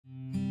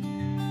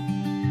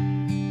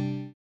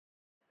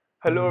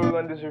Hello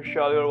everyone, this is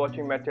Vishal. You are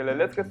watching MacTeller.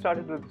 Let's get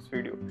started with this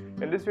video.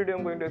 In this video,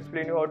 I'm going to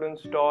explain you how to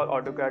install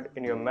AutoCAD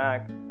in your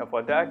Mac. Now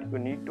for that, you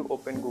need to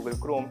open Google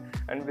Chrome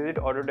and visit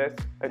AutoDesk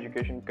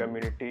Education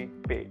Community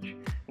page.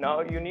 Now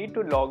you need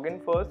to log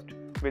in first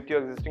with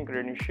your existing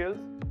credentials.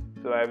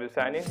 So I will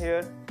sign in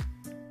here.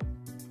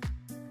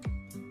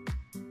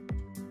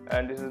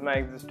 And this is my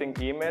existing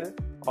email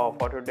of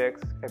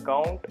AutoDesk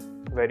account,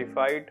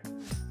 verified.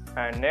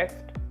 And next,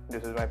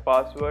 this is my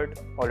password,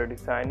 already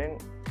signed in.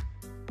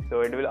 So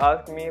it will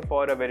ask me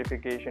for a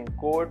verification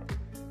code.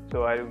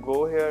 So I'll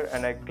go here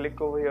and I click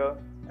over here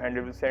and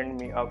it will send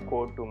me a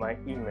code to my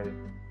email.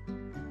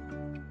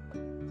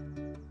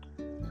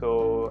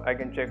 So I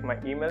can check my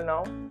email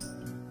now.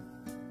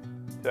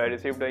 So I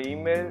received the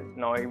email.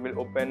 Now I will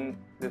open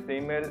this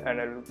email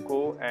and I will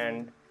go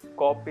and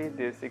copy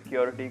this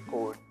security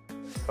code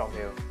from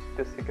here,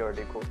 this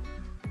security code.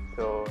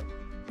 So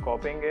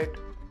copying it,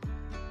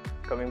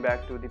 coming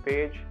back to the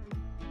page,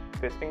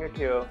 pasting it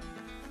here,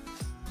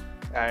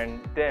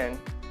 and then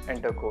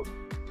enter code.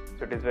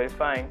 So it is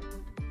verifying.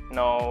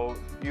 Now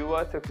you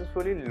are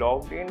successfully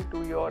logged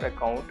into your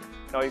account.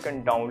 Now you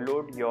can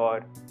download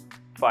your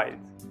files.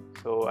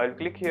 So I'll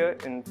click here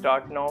in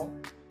start now,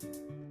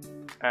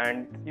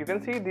 and you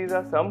can see these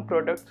are some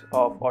products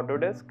of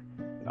AutoDesk.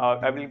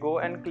 I will go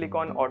and click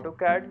on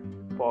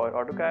AutoCAD for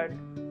AutoCAD,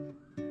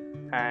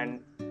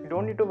 and you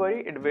don't need to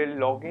worry, it will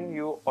log in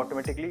you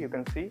automatically. You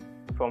can see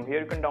from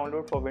here you can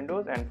download for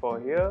Windows, and for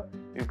here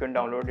you can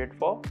download it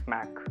for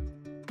Mac.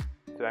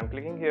 So I'm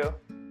clicking here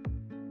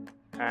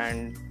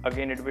and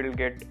again it will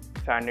get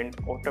signed in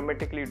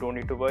automatically, don't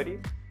need to worry.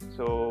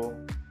 So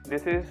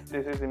this is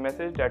the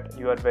message that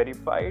you are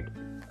verified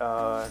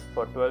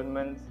for 12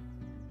 months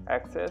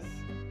access.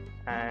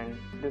 And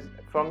this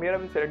from here I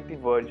will select the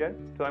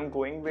version. So I'm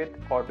going with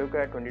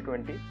AutoCAD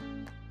 2020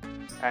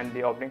 and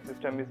the operating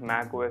system is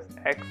MacOS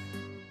X,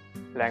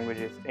 language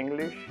is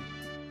English.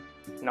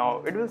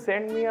 Now it will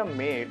send me a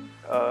mail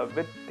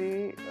with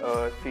the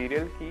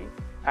serial key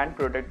and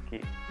product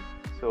key.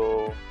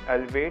 So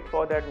I'll wait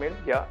for that mail.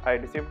 Yeah, I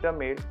received the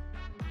mail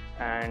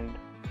and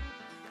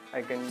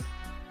I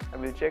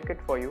will check it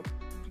for you.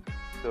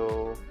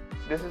 So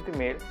this is the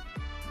mail,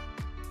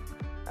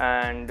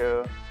 and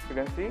you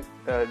can see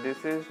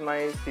this is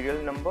my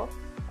serial number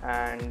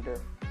and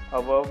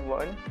above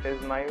one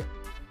is my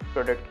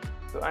product key.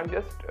 So I'm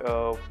just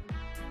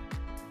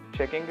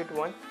checking it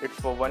once. It's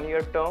for 1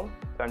 year term.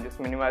 So I'm just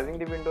minimizing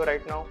the window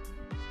right now,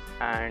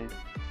 and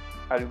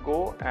I'll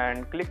go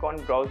and click on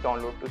browse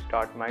download to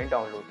start my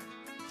download.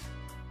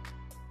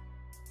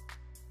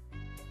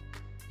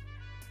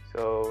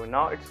 So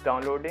now it's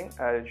downloading.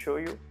 I'll show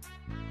you.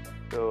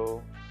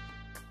 So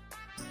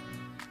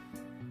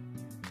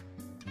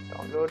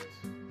downloads,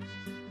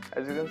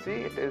 as you can see,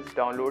 it is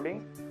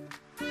downloading.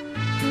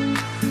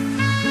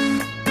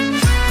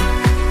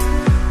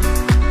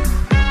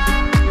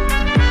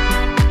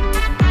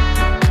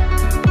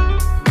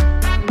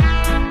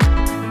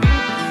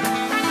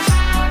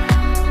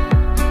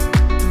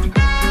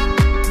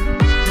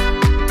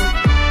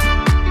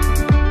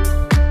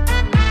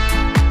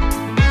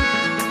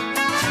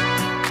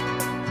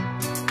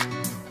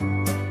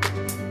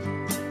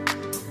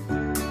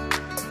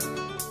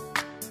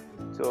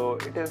 So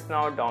it is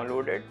now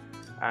downloaded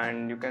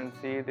and you can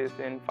see this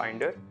in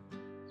Finder.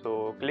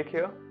 So click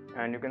here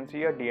and you can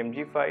see a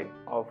DMG file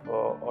of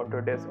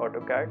Autodesk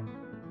AutoCAD.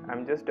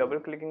 I'm just double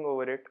clicking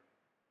over it.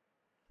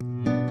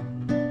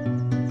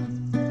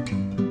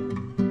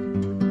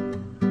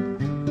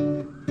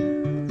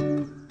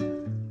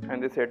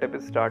 And the setup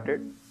is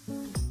started.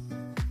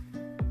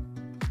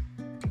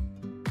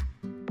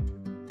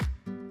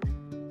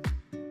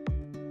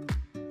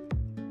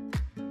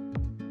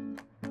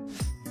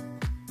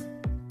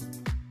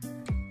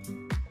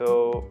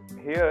 So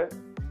here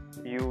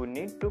you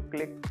need to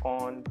click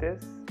on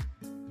this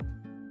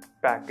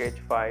package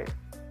file,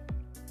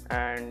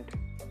 and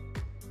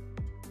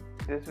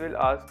this will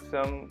ask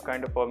some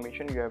kind of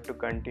permission. You have to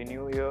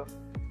continue here,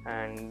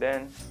 and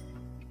then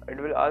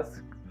it will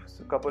ask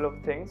a couple of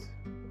things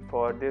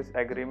for this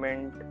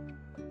agreement,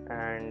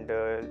 and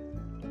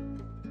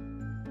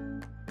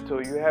so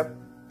you have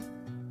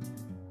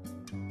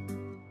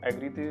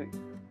agreed the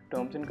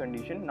terms and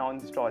condition. Now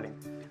installing,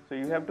 so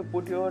you have to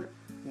put your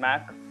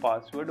Mac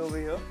password over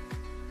here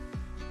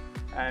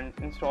and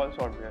install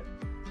software.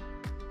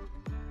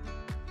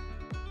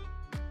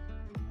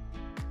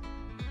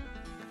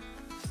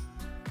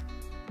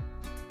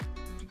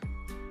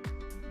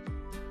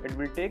 It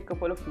will take a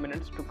couple of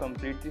minutes to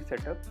complete the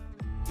setup.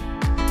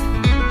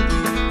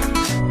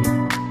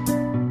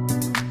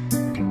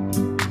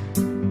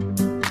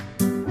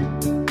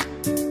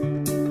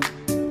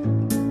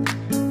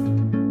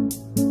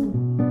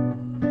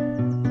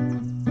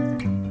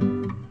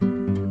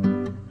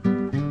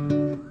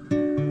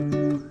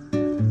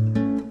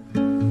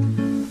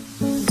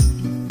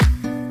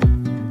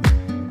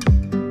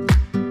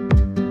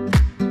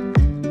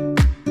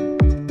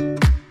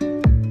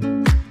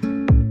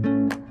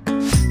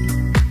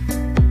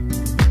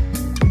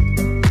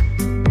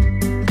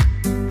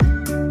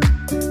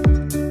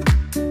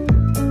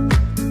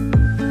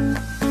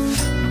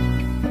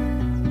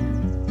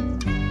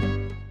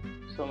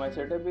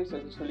 be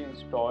successfully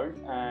installed,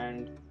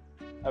 and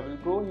I will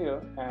go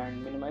here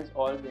and minimize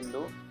all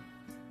window,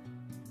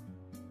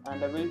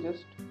 and I will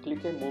just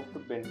click a move to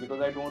bin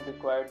because I don't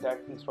require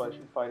that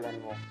installation file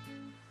anymore.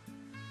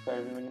 So I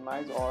will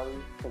minimize all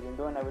the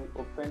window and I will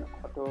open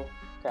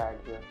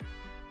AutoCAD here.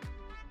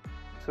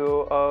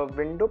 So a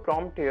window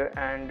prompt here,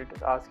 and it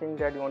is asking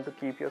that you want to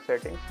keep your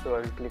settings. So I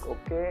will click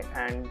OK,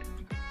 and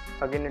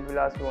again it will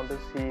ask you want to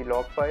see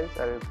log files.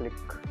 I will click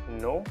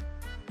no,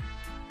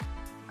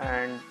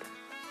 and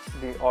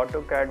the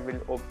AutoCAD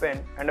will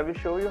open, and I will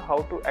show you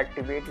how to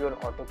activate your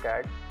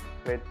AutoCAD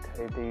with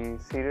the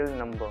serial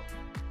number.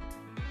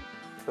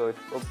 So it's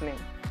opening.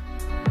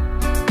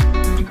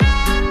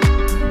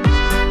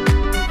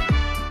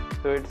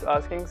 So it's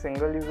asking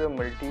single user,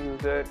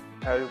 multi-user.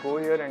 I will go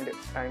here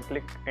and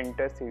click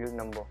enter serial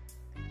number.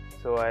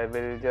 So I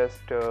will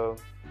just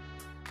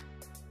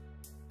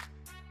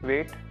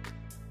wait.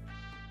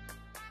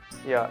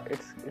 Yeah,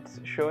 it's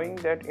showing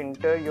that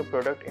enter your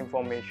product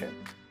information.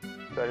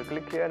 So I will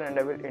click here and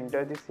I will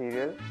enter the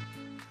serial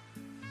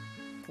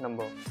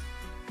number.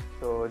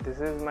 So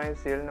this is my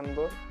serial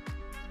number.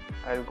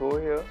 I'll go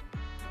here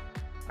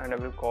and I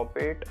will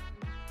copy it,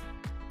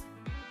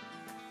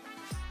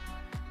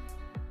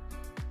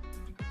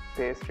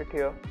 paste it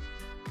here,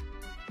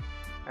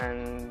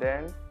 and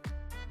then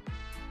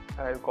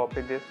I'll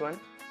copy this one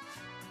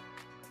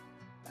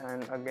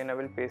and again I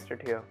will paste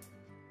it here.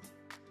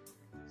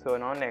 So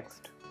now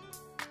next,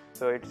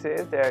 so it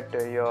says that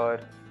your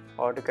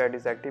AutoCAD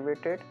is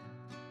activated,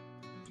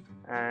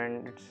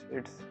 and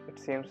it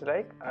seems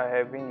like I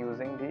have been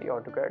using the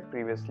AutoCAD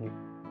previously.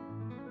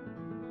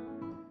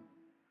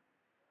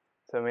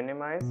 So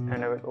minimize,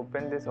 and I will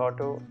open this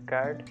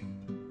AutoCAD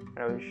and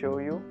I will show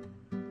you.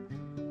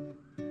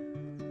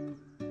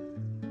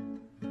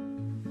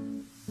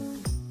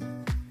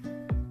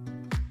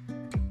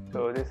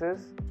 So this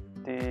is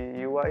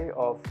the UI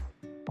of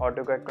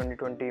AutoCAD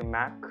 2020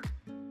 Mac,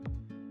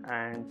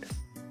 and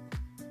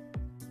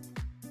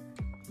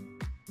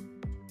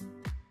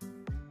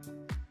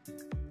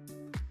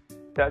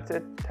that's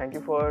it. Thank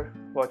you for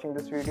watching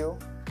this video.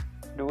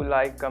 Do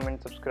like,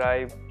 comment,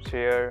 subscribe,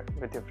 share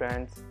with your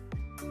friends.